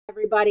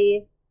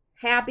Everybody.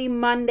 Happy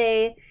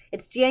Monday.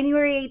 It's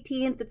January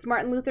 18th. It's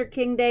Martin Luther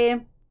King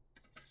Day.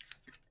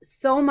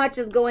 So much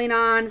is going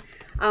on.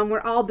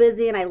 We're all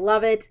busy and I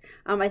love it.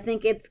 I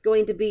think it's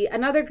going to be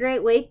another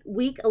great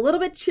week. A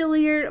little bit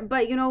chillier,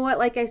 but you know what?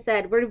 Like I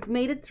said, we've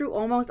made it through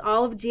almost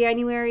all of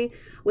January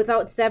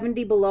without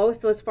 70 below.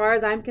 So as far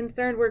as I'm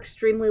concerned, we're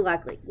extremely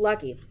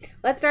lucky.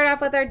 Let's start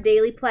off with our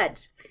daily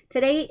pledge.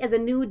 Today is a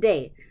new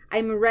day.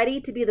 I'm ready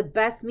to be the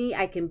best me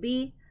I can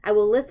be. I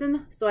will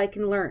listen so I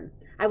can learn.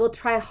 I will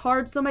try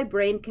hard so my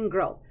brain can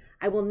grow.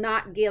 I will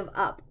not give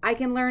up. I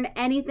can learn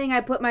anything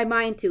I put my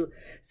mind to.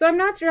 So I'm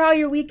not sure how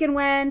your weekend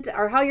went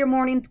or how your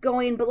morning's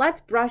going, but let's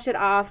brush it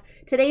off.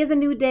 Today is a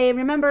new day.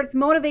 Remember, it's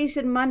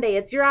Motivation Monday.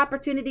 It's your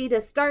opportunity to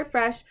start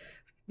fresh,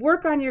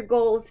 work on your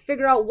goals,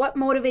 figure out what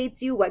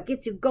motivates you, what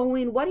gets you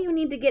going, what do you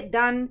need to get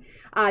done?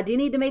 Do you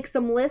need to make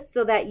some lists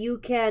so that you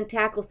can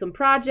tackle some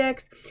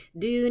projects?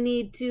 Do you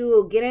need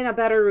to get in a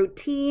better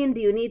routine?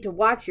 Do you need to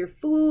watch your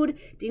food?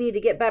 Do you need to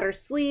get better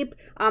sleep?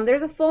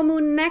 There's a full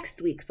moon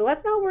next week, so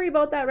let's not worry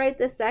about that right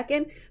this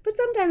second, but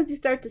sometimes you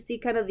start to see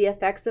kind of the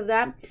effects of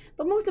that.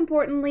 But most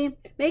importantly,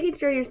 making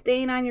sure you're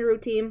staying on your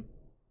routine,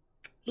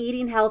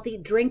 eating healthy,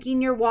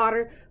 drinking your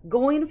water,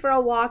 going for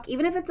a walk,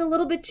 even if it's a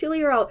little bit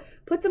chillier out,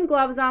 put some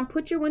gloves on,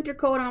 put your winter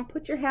coat on,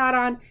 put your hat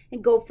on,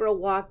 and go for a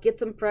walk, get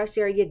some fresh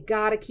air. You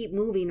gotta keep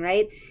moving,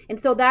 right? And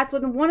so that's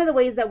one of the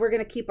ways that we're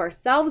gonna keep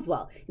ourselves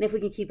well. And if we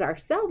can keep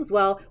ourselves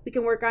well, we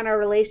can work on our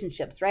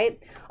relationships,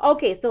 right?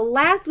 Okay, so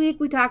last week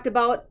we talked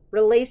about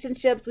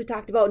relationships, we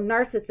talked about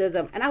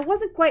narcissism, and I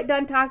wasn't quite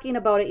done talking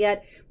about it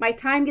yet. My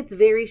time gets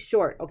very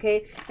short,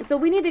 okay? And so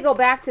we need to go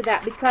back to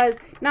that, because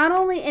not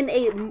only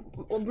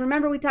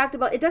remember we talked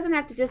about, it doesn't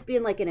have to just be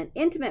in an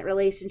intimate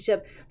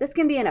relationship. This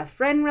can be in a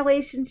friend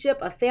relationship,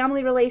 a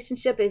family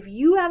relationship. If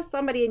you have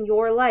somebody in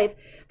your life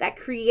that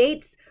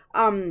creates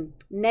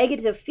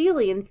negative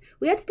feelings,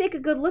 we have to take a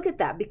good look at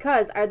that,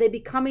 because are they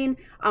becoming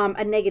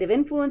a negative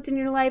influence in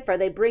your life? Are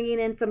they bringing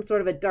in some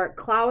sort of a dark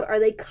cloud? Are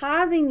they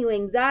causing you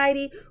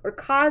anxiety or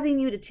causing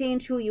you to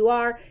change who you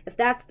are? If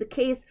that's the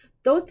case,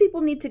 those people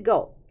need to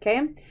go. Okay.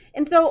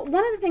 And so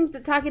one of the things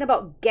that talking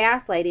about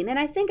gaslighting, and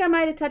I think I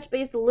might have touched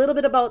base a little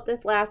bit about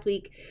this last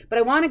week, but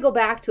I want to go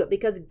back to it,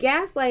 because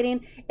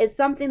gaslighting is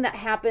something that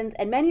happens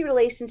in many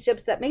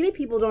relationships that maybe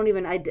people don't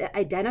even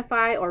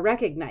identify or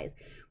recognize.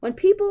 When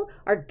people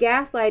are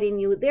gaslighting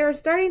you, they're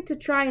starting to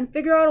try and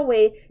figure out a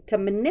way to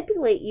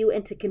manipulate you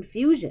into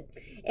confusion,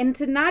 and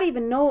to not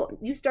even know.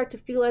 You start to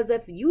feel as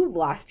if you've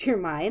lost your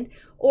mind,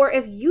 or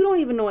if you don't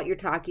even know what you're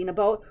talking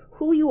about,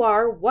 who you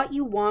are, what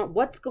you want,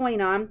 what's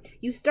going on.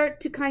 You start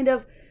to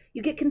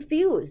you get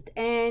confused,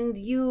 and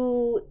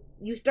you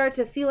start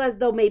to feel as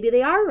though maybe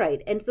they are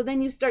right. And so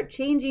then you start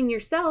changing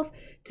yourself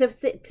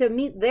to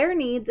meet their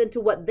needs and to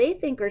what they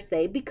think or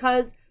say,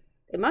 because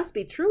it must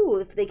be true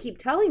if they keep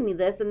telling me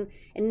this,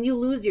 and you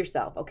lose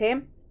yourself, okay?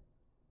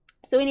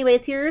 So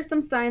anyways, here are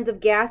some signs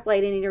of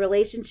gaslighting in your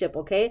relationship,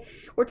 okay?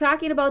 We're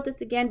talking about this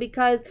again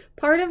because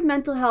part of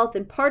mental health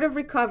and part of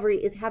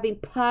recovery is having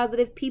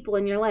positive people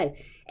in your life.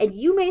 And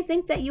you may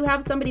think that you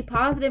have somebody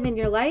positive in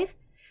your life,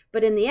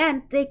 but in the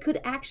end, they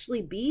could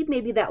actually be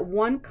maybe that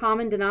one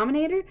common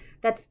denominator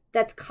that's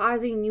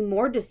causing you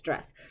more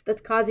distress, that's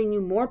causing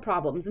you more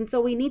problems. And so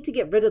we need to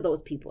get rid of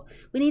those people.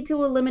 We need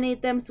to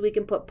eliminate them so we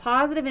can put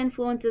positive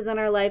influences in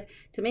our life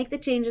to make the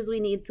changes we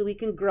need so we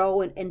can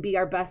grow and be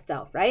our best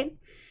self, right?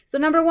 So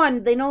number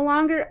one, so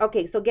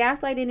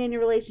gaslighting in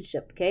your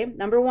relationship, okay?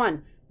 Number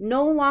one,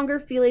 no longer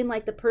feeling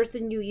like the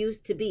person you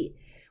used to be.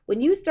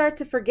 When you start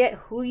to forget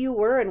who you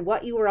were and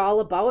what you were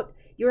all about,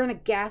 you're in a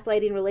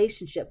gaslighting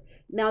relationship.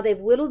 Now they've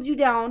whittled you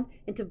down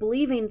into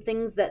believing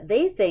things that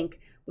they think,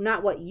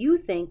 not what you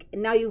think,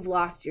 and now you've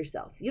lost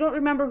yourself. You don't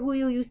remember who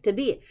you used to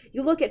be.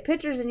 You look at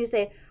pictures and you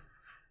say,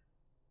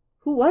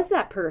 who was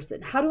that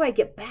person? How do I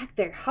get back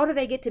there? How did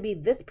I get to be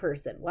this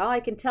person? Well, I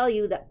can tell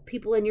you that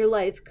people in your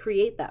life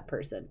create that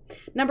person.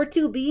 Number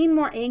two, being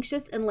more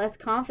anxious and less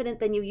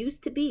confident than you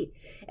used to be.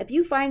 If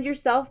you find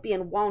yourself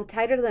being wound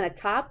tighter than a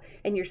top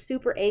and you're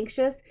super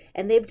anxious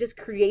and they've just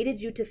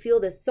created you to feel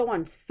this so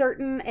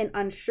uncertain and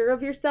unsure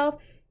of yourself,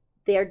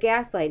 they are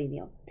gaslighting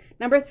you.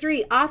 Number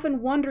three,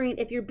 often wondering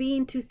if you're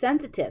being too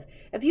sensitive.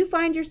 If you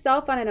find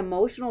yourself on an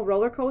emotional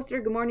roller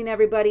coaster, good morning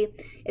everybody.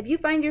 If you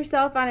find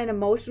yourself on an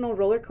emotional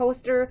roller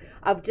coaster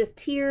of just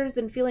tears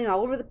and feeling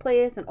all over the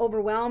place and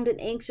overwhelmed and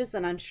anxious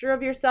and unsure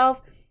of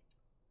yourself,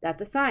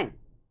 that's a sign.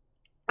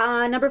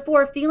 Number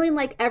four, feeling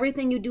like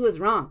everything you do is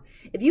wrong.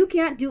 If you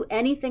can't do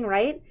anything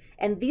right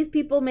and these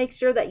people make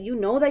sure that you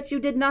know that you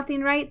did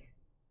nothing right,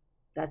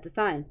 that's a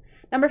sign.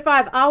 Number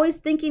five, always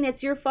thinking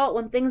it's your fault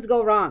when things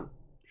go wrong.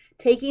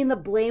 Taking the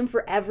blame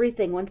for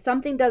everything. When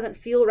something doesn't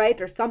feel right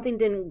or something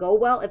didn't go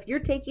well, if you're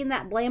taking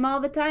that blame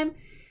all the time,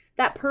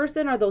 that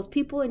person or those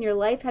people in your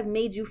life have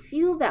made you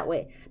feel that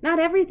way. Not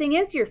everything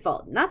is your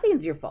fault.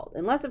 Nothing's your fault.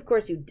 Unless, of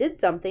course, you did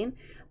something,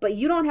 but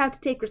you don't have to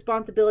take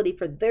responsibility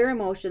for their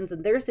emotions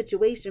and their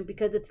situation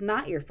because it's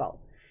not your fault.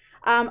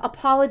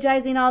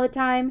 Apologizing all the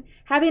time,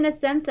 having a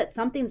sense that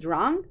something's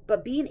wrong,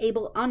 but being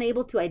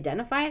unable to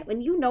identify it.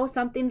 When you know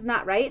something's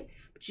not right,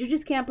 but you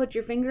just can't put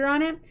your finger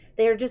on it.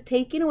 They are just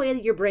taking away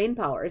your brain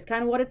power. It's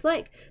kind of what it's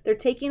like. They're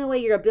taking away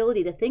your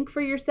ability to think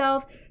for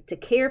yourself, to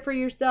care for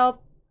yourself,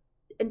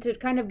 and to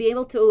kind of be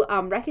able to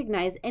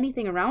recognize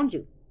anything around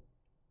you.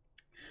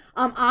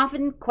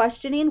 Often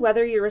questioning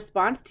whether your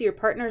response to your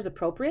partner is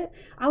appropriate,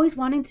 always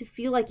wanting to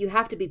feel like you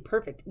have to be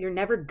perfect. You're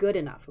never good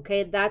enough,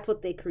 okay? That's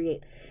what they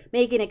create.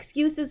 Making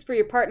excuses for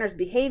your partner's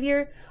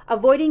behavior,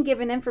 avoiding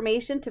giving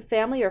information to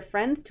family or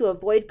friends to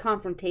avoid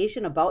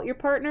confrontation about your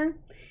partner.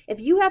 If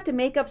you have to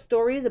make up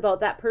stories about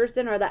that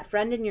person or that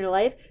friend in your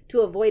life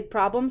to avoid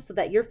problems so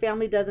that your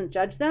family doesn't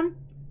judge them,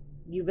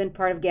 you've been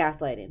part of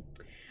gaslighting.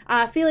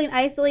 Feeling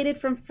isolated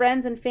from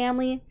friends and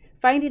family,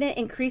 finding it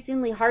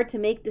increasingly hard to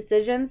make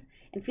decisions,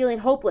 and feeling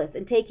hopeless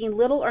and taking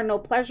little or no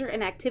pleasure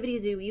in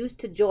activities you used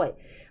to enjoy.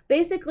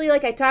 Basically,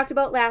 like I talked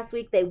about last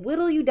week, they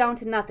whittle you down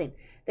to nothing.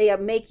 They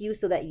make you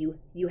so that you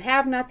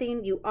have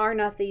nothing, you are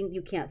nothing,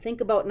 you can't think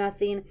about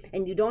nothing,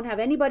 and you don't have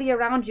anybody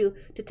around you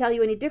to tell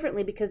you any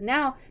differently, because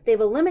now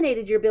they've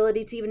eliminated your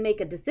ability to even make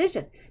a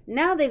decision.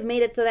 Now they've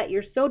made it so that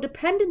you're so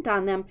dependent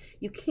on them,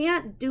 you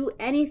can't do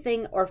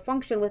anything or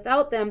function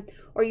without them,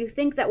 or you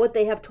think that what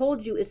they have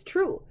told you is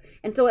true.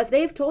 And so if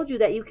they've told you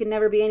that you can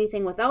never be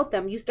anything without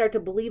them, you start to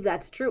believe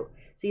that's true.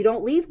 So you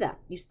don't leave them.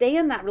 You stay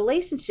in that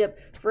relationship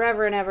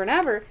forever and ever and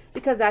ever,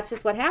 because that's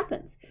just what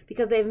happens.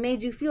 Because they've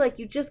made you feel like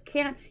you just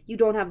can't, you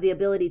don't have the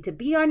ability to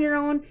be on your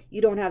own,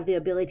 you don't have the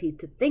ability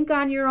to think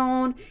on your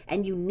own,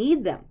 and you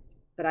need them.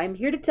 But I'm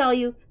here to tell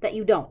you that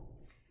you don't.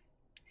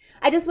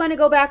 I just want to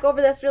go back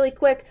over this really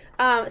quick.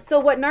 So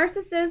what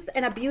narcissists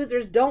and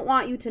abusers don't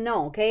want you to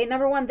know, okay?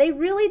 Number one, they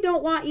really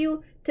don't want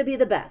you to be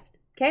the best,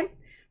 okay?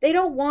 They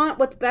don't want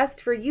what's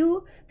best for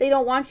you. They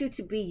don't want you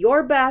to be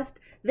your best.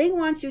 They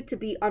want you to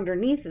be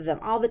underneath of them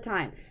all the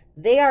time.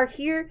 They are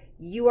here,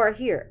 you are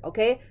here,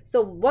 okay?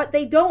 So what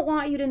they don't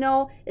want you to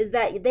know is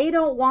that they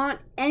don't want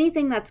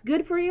anything that's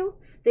good for you.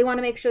 They want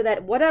to make sure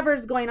that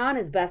whatever's going on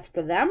is best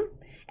for them,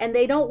 and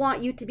they don't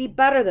want you to be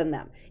better than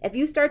them. If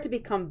you start to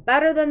become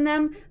better than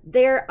them,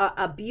 their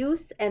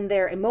abuse and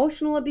their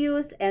emotional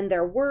abuse and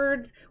their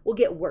words will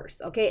get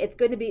worse, okay? It's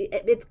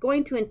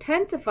going to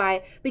intensify,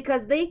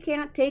 because they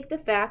can't take the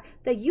fact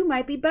that you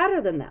might be better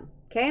than them,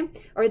 okay?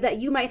 Or that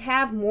you might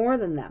have more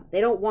than them.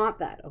 They don't want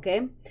that,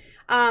 okay?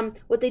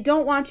 What they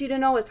don't want you to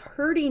know is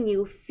hurting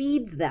you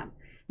feeds them.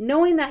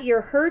 Knowing that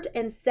you're hurt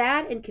and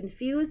sad and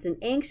confused and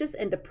anxious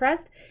and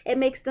depressed, it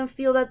makes them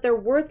feel that they're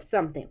worth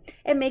something.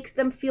 It makes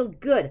them feel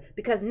good,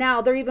 because now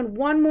they're even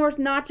one more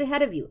notch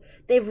ahead of you.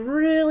 They've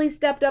really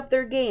stepped up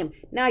their game.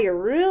 Now you're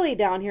really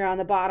down here on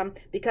the bottom,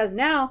 because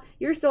now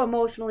you're so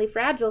emotionally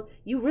fragile,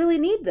 you really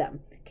need them.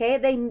 Okay?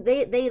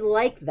 They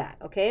like that,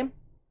 okay?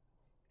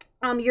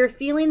 Your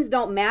feelings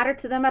don't matter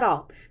to them at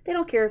all. They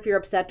don't care if you're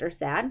upset or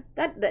sad.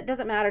 That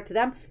doesn't matter to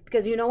them,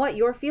 because you know what?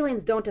 Your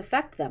feelings don't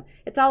affect them.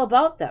 It's all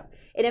about them.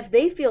 And if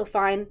they feel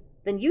fine,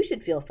 then you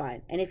should feel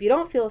fine. And if you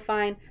don't feel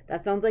fine,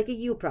 that sounds like a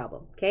you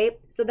problem, okay?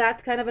 So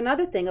that's kind of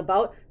another thing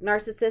about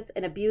narcissists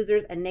and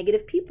abusers and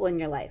negative people in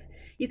your life.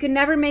 You can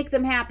never make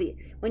them happy.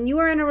 When you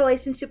are in a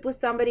relationship with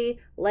somebody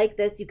like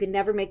this, you can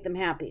never make them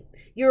happy.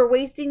 You're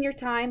wasting your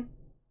time.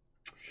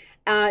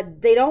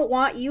 They don't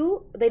want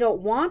you. They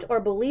don't want or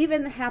believe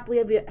in the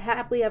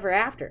happily ever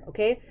after,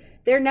 okay?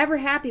 They're never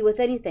happy with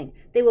anything.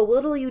 They will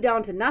whittle you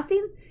down to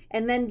nothing,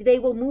 and then they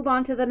will move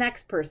on to the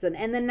next person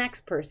and the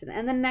next person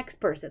and the next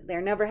person.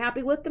 They're never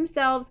happy with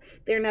themselves.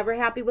 They're never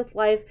happy with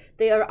life.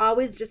 They are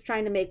always just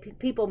trying to make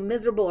people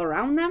miserable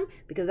around them,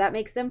 because that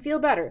makes them feel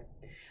better.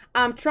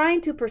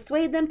 Trying to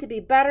persuade them to be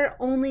better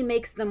only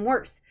makes them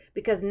worse,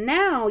 because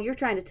now you're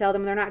trying to tell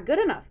them they're not good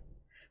enough.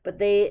 But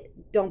they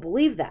don't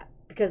believe that,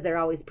 because they're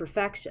always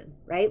perfection,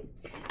 right?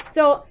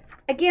 So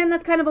again,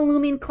 that's kind of a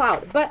looming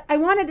cloud. But I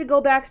wanted to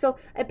go back. So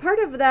a part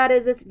of that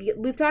is this,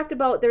 we've talked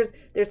about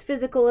there's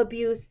physical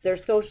abuse,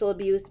 there's social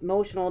abuse,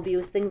 emotional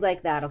abuse, things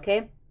like that,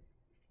 okay?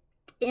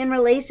 In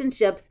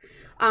relationships,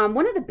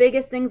 one of the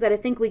biggest things that I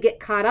think we get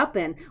caught up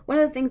in, one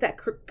of the things that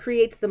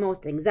creates the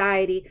most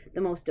anxiety,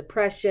 the most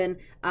depression,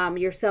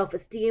 your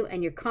self-esteem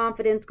and your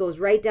confidence goes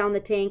right down the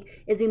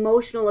tank, is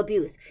emotional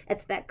abuse.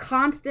 It's that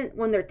constant,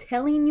 when they're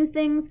telling you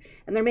things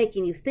and they're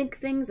making you think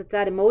things, it's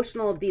that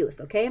emotional abuse,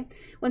 okay?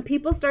 When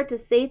people start to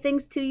say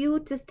things to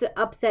you just to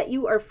upset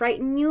you or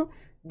frighten you,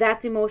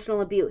 that's emotional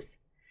abuse.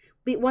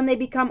 When they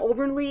become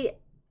overly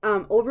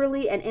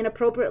and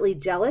inappropriately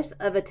jealous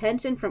of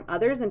attention from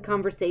others and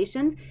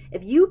conversations,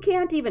 if you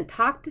can't even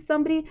talk to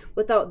somebody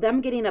without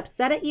them getting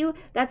upset at you,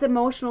 that's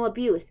emotional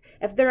abuse.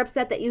 If they're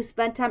upset that you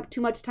spend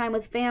too much time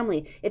with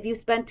family, if you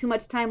spend too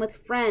much time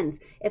with friends,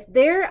 if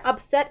they're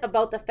upset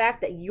about the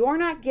fact that you're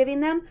not giving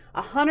them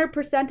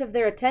 100% of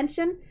their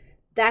attention,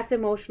 that's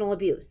emotional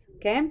abuse,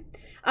 okay?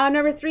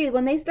 Number 3,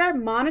 when they start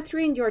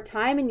monitoring your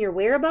time and your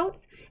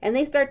whereabouts, and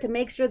they start to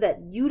make sure that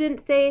you didn't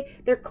say,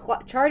 they're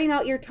charting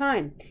out your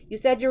time. You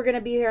said you were going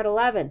to be here at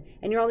 11,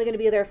 and you're only going to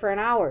be there for an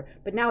hour,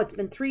 but now it's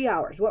been 3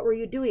 hours. What were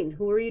you doing?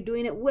 Who were you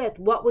doing it with?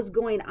 What was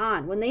going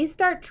on? When they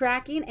start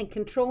tracking and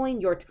controlling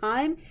your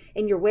time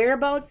and your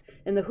whereabouts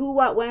and the who,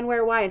 what, when,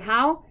 where, why, and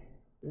how,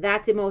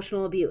 that's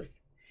emotional abuse.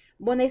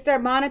 When they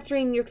start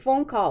monitoring your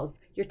phone calls,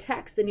 your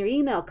texts, and your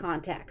email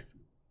contacts,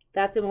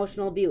 that's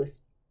emotional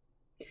abuse.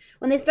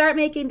 When they start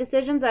making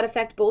decisions that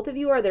affect both of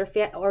you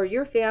or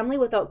your family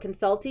without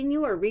consulting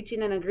you or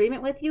reaching an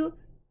agreement with you.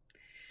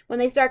 When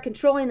they start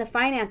controlling the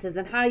finances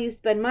and how you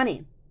spend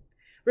money.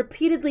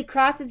 Repeatedly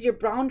crosses your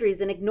boundaries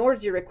and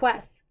ignores your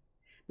requests.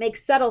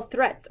 Makes subtle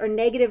threats or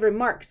negative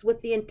remarks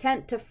with the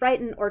intent to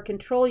frighten or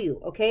control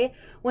you, okay?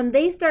 When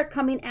they start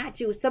coming at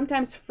you,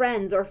 sometimes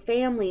friends or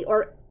family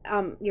or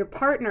your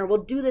partner will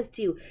do this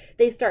to you.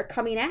 They start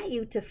coming at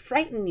you to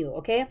frighten you,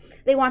 okay?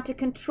 They want to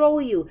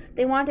control you.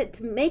 They want it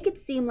to make it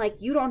seem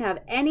like you don't have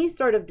any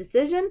sort of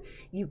decision.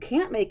 You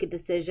can't make a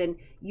decision.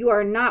 You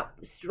are not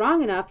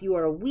strong enough. You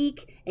are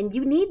weak and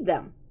you need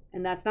them.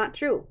 And that's not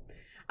true.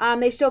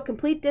 They show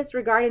complete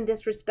disregard and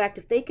disrespect.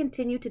 If they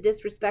continue to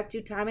disrespect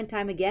you time and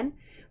time again,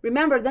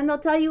 remember, then they'll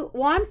tell you,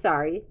 well, I'm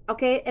sorry,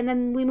 okay? And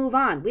then we move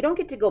on. We don't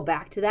get to go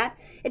back to that.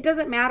 It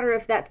doesn't matter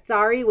if that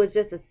sorry was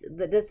just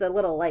a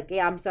little like,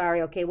 yeah, I'm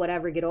sorry, okay,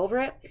 whatever, get over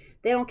it.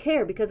 They don't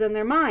care because in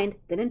their mind,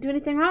 they didn't do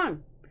anything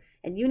wrong.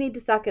 And you need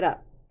to suck it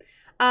up.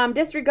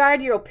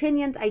 Disregard your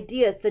opinions,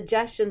 ideas,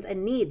 suggestions,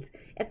 and needs.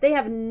 If they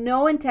have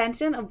no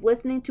intention of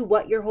listening to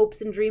what your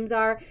hopes and dreams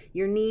are,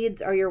 your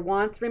needs or your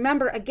wants,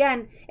 remember,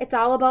 again, it's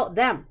all about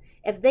them.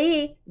 If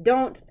they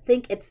don't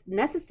think it's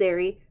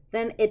necessary,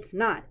 then it's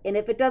not. And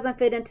if it doesn't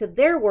fit into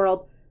their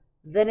world,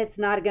 then it's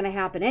not going to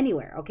happen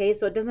anywhere, okay?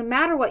 So it doesn't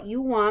matter what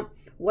you want,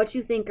 what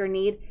you think or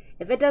need.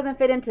 If it doesn't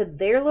fit into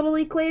their little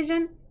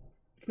equation,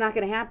 it's not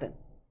going to happen.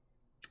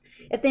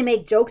 If they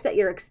make jokes at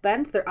your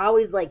expense, they're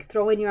always like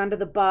throwing you under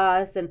the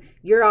bus and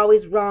you're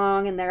always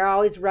wrong and they're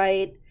always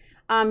right.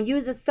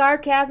 Uses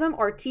sarcasm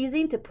or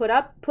teasing to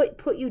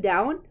put you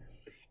down,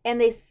 and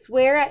they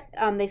swear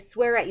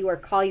at you or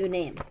call you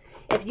names.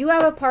 If you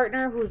have a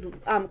partner who's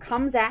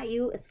comes at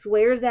you,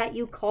 swears at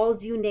you,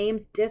 calls you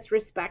names,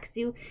 disrespects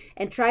you,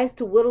 and tries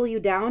to whittle you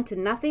down to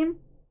nothing,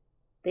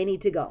 they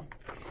need to go.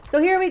 So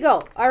here we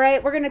go. All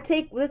right, we're going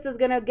to this is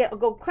going to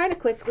go kind of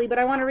quickly, but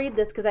I want to read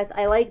this because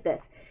I like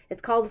this.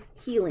 It's called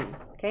healing,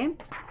 okay?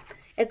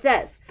 It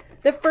says,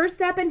 the first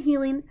step in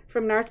healing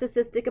from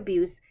narcissistic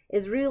abuse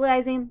is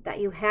realizing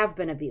that you have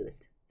been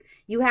abused.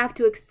 You have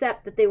to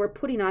accept that they were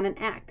putting on an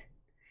act.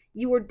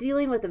 You were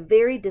dealing with a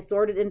very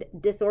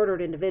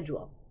disordered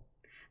individual.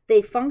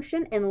 They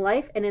function in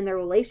life and in their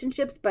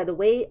relationships by the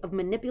way of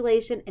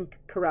manipulation and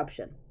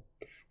corruption.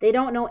 They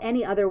don't know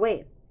any other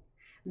way.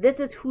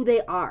 This is who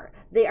they are.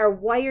 They are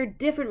wired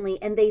differently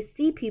and they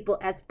see people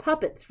as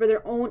puppets for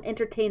their own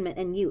entertainment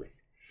and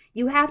use.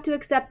 You have to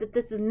accept that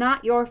this is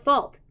not your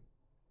fault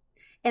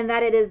and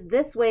that it is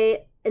this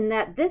way, and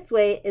that this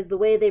way is the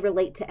way they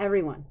relate to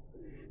everyone.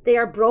 They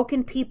are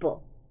broken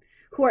people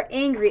who are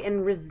angry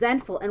and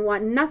resentful and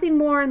want nothing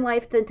more in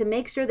life than to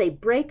make sure they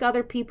break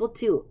other people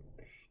too.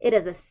 It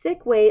is a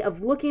sick way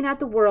of looking at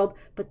the world,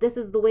 but this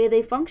is the way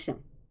they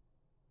function.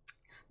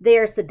 They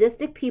are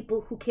sadistic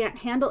people who can't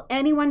handle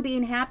anyone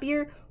being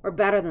happier or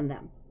better than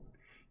them.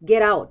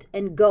 Get out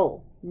and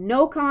go.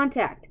 No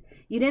contact.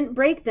 You didn't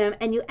break them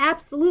and you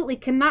absolutely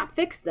cannot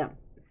fix them.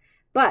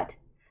 But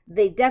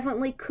they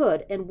definitely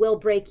could and will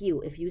break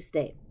you if you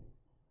stay.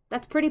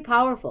 That's pretty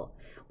powerful.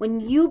 When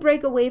you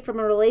break away from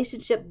a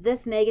relationship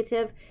this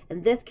negative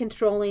and this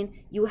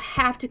controlling, you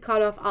have to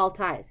cut off all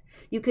ties.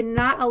 You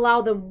cannot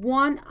allow them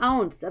 1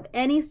 ounce of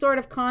any sort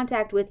of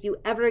contact with you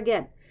ever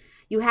again.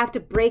 You have to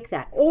break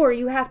that, or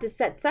you have to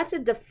set such a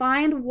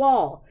defined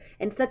wall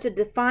and such a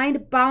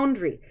defined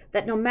boundary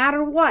that no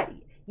matter what,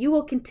 you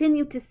will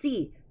continue to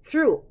see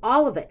through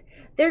all of it.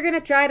 They're going to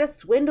try to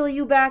swindle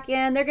you back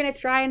in. They're going to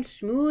try and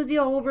schmooze you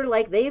over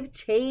like they've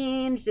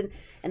changed and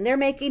they're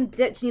making,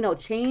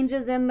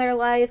 changes in their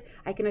life.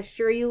 I can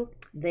assure you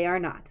they are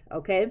not,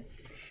 okay?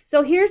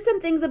 So here's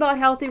some things about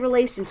healthy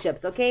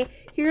relationships, okay?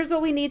 Here's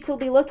what we need to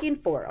be looking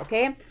for,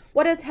 okay?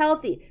 What is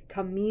healthy?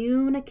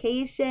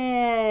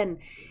 Communication.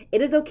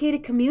 It is okay to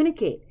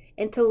communicate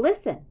and to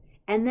listen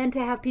and then to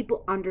have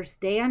people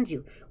understand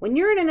you. When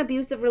you're in an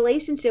abusive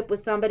relationship with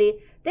somebody,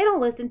 they don't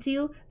listen to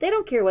you. They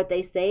don't care what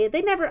they say.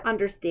 They never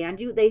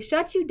understand you. They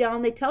shut you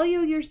down. They tell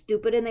you you're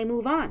stupid and they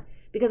move on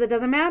because it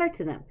doesn't matter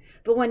to them.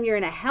 But when you're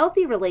in a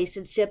healthy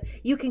relationship,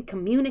 you can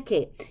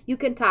communicate. You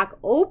can talk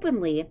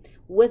openly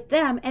with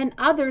them and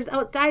others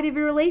outside of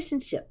your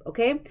relationship,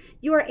 okay?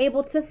 You are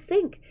able to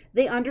think.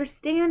 They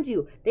understand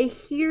you. They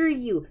hear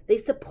you. They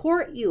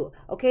support you,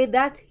 okay?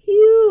 That's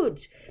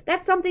huge.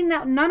 That's something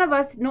that none of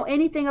us know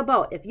anything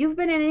about. If you've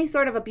been in any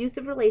sort of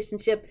abusive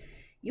relationship,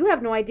 you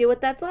have no idea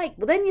what that's like.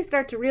 Well, then you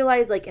start to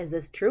realize, like, is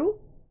this true?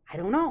 I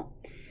don't know.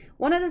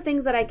 One of the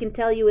things that I can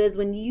tell you is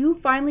when you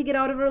finally get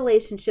out of a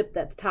relationship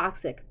that's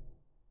toxic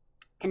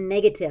and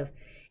negative,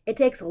 it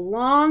takes a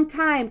long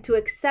time to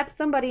accept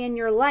somebody in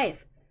your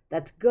life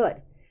that's good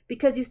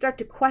because you start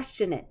to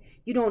question it.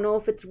 You don't know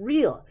if it's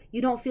real.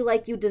 You don't feel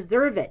like you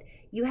deserve it.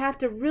 You have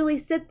to really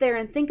sit there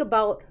and think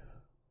about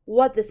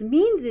what this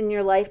means in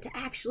your life to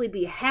actually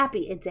be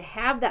happy and to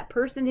have that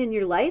person in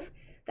your life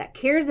that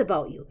cares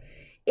about you.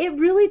 It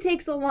really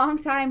takes a long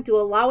time to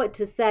allow it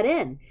to set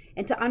in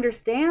and to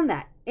understand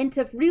that. and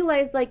to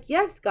realize like,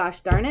 yes, gosh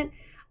darn it,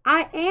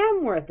 I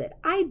am worth it.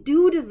 I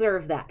do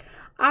deserve that.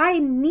 I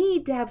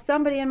need to have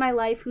somebody in my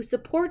life who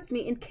supports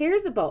me and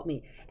cares about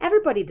me.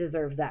 Everybody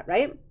deserves that,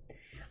 right?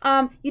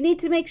 You need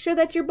to make sure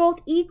that you're both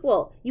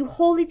equal. You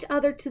hold each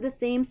other to the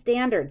same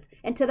standards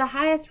and to the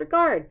highest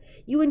regard.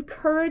 You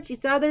encourage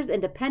each other's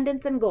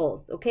independence and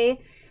goals,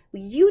 okay?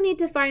 You need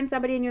to find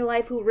somebody in your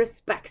life who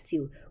respects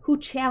you, who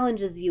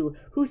challenges you,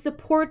 who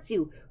supports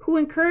you, who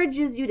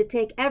encourages you to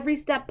take every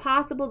step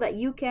possible that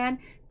you can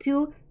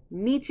to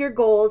meet your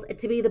goals and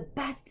to be the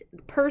best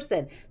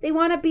person. They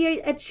want to be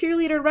a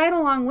cheerleader right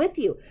along with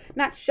you,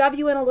 not shove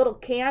you in a little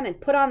can and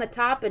put on the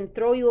top and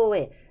throw you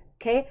away.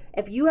 Okay?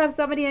 If you have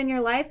somebody in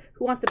your life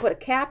who wants to put a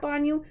cap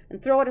on you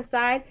and throw it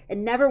aside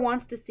and never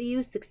wants to see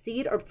you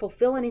succeed or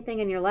fulfill anything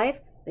in your life,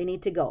 they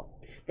need to go.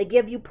 They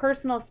give you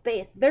personal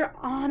space. They're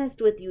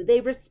honest with you.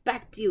 They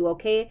respect you,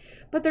 okay?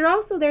 But they're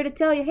also there to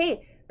tell you,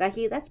 hey,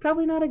 Becky, that's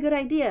probably not a good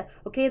idea.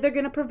 Okay, they're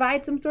going to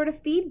provide some sort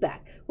of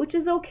feedback, which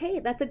is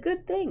okay. That's a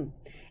good thing.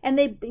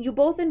 And you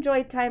both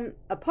enjoy time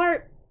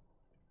apart,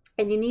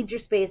 and you need your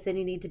space, and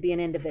you need to be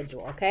an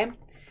individual, okay?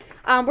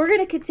 We're going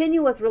to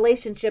continue with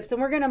relationships,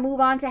 and we're going to move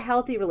on to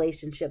healthy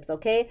relationships,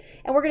 okay?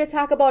 And we're going to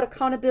talk about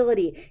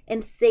accountability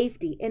and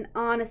safety and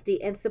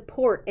honesty and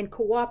support and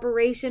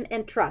cooperation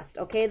and trust,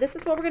 okay? This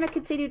is what we're going to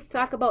continue to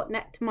talk about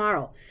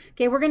tomorrow,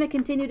 okay? We're going to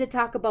continue to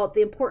talk about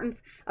the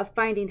importance of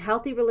finding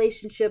healthy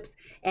relationships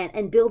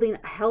and building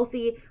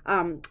healthy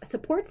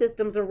support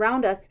systems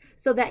around us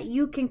so that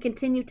you can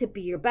continue to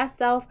be your best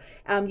self.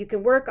 You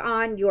can work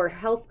on your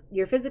health,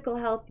 your physical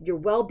health, your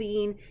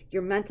well-being,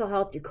 your mental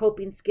health, your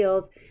coping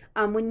skills.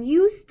 When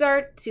you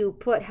start to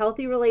put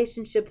healthy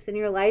relationships in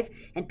your life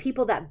and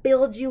people that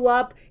build you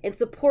up and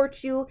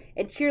support you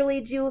and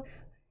cheerlead you,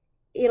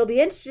 it'll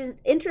be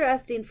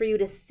interesting for you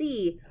to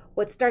see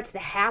what starts to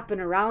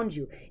happen around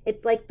you.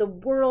 It's like the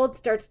world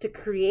starts to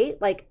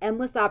create like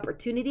endless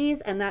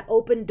opportunities and that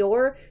open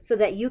door so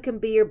that you can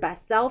be your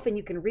best self and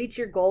you can reach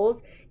your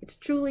goals. It's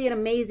truly an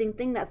amazing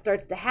thing that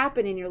starts to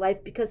happen in your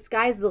life because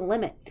sky's the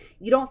limit.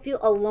 You don't feel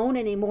alone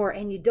anymore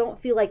and you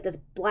don't feel like this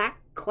black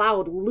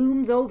cloud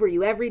looms over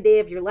you every day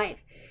of your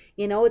life.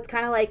 You know, it's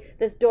kind of like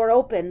this door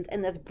opens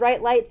and this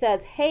bright light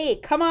says, hey,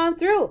 come on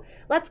through.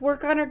 Let's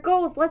work on our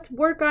goals. Let's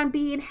work on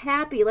being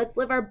happy. Let's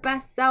live our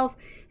best self.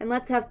 And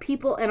let's have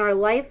people in our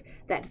life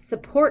that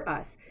support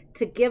us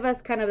to give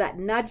us kind of that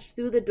nudge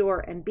through the door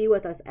and be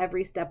with us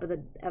every step of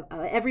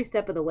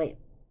the way.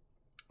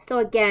 So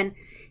again,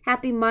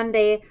 happy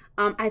Monday.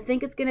 I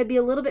think it's going to be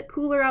a little bit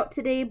cooler out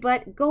today,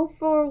 but go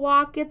for a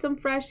walk, get some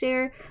fresh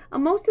air.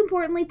 Most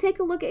importantly, take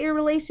a look at your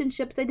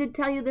relationships. I did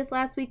tell you this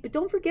last week, but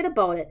don't forget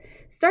about it.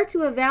 Start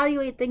to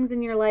evaluate things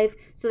in your life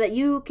so that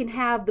you can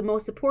have the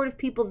most supportive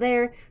people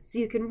there, so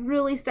you can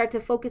really start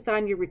to focus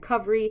on your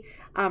recovery,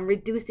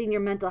 reducing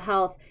your mental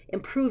health,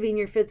 improving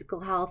your physical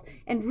health,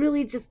 and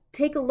really just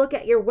take a look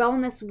at your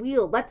wellness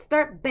wheel. Let's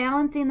start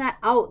balancing that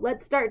out.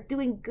 Let's start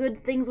doing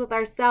good things with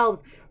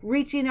ourselves,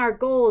 reaching our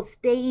goals,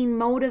 staying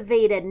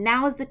motivated.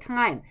 Now is the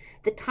time.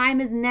 The time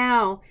is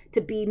now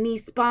to be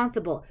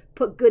me-sponsible.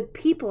 Put good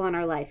people in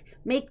our life.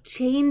 Make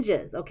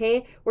changes,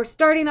 okay? We're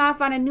starting off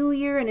on a new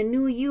year and a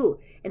new you.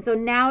 And so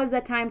now is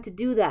the time to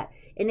do that.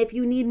 And if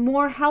you need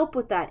more help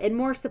with that and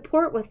more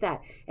support with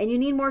that, and you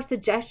need more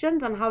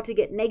suggestions on how to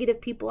get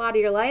negative people out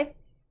of your life,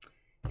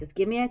 just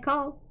give me a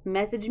call,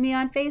 message me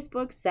on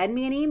Facebook, send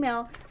me an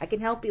email. I can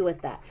help you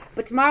with that.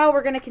 But tomorrow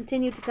we're going to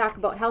continue to talk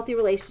about healthy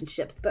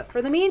relationships. But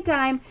for the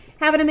meantime,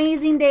 have an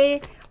amazing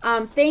day.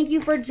 Thank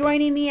you for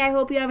joining me. I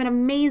hope you have an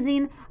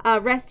amazing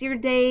rest of your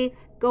day.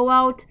 Go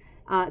out,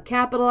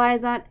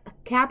 capitalize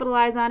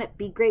on it,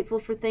 be grateful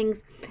for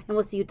things, and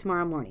we'll see you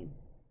tomorrow morning.